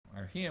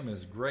hymn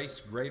is Grace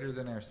Greater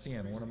Than Our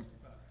Sin,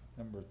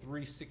 number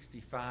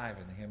 365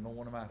 in the hymnal,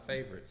 one of my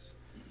favorites.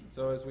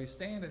 So as we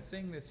stand and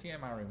sing this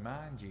hymn, I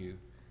remind you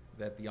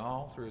that the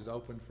altar is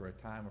open for a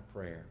time of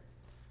prayer,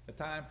 a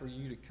time for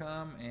you to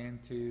come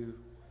and to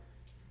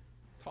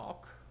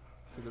talk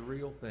to the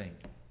real thing,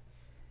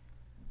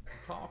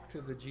 to talk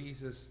to the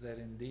Jesus that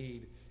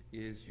indeed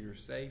is your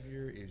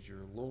Savior, is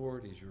your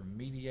Lord, is your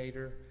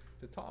mediator,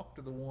 to talk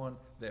to the one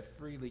that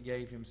freely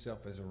gave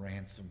himself as a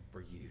ransom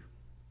for you.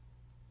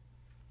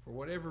 For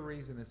whatever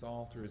reason, this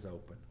altar is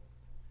open.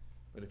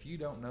 But if you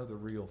don't know the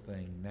real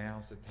thing,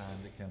 now's the time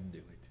to come do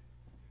it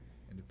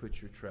and to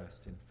put your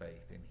trust and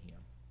faith in him.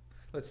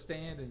 Let's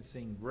stand and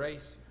sing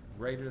Grace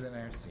Greater Than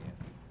Our Sin.